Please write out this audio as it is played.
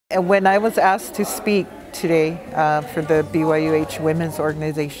And when I was asked to speak today for the BYUH Women's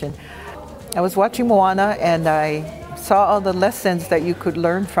Organization, I was watching Moana and I saw all the lessons that you could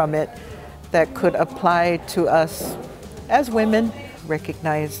learn from it that could apply to us as women.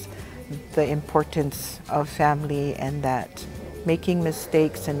 Recognize the importance of family and that making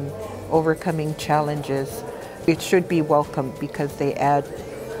mistakes and overcoming challenges, it should be welcomed because they add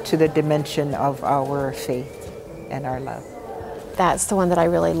to the dimension of our faith and our love. That's the one that I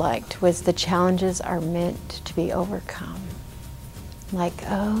really liked, was the challenges are meant to be overcome. Like,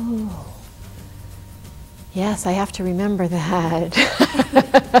 oh, yes, I have to remember that.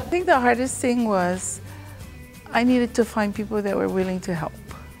 I think the hardest thing was I needed to find people that were willing to help.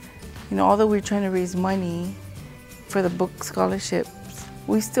 You know, although we're trying to raise money for the book scholarships,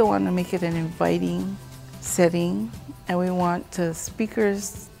 we still want to make it an inviting setting, and we want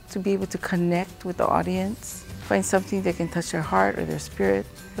speakers to be able to connect with the audience, find something that can touch their heart or their spirit.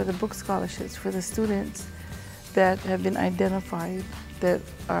 For the book scholarships, for the students that have been identified that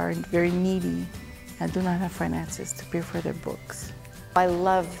are very needy and do not have finances to pay for their books. I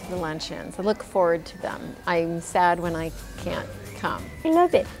love the luncheons. I look forward to them. I'm sad when I can't come. I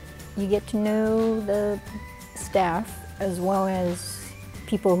love it. You get to know the staff as well as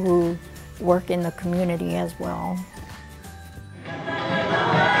people who work in the community as well.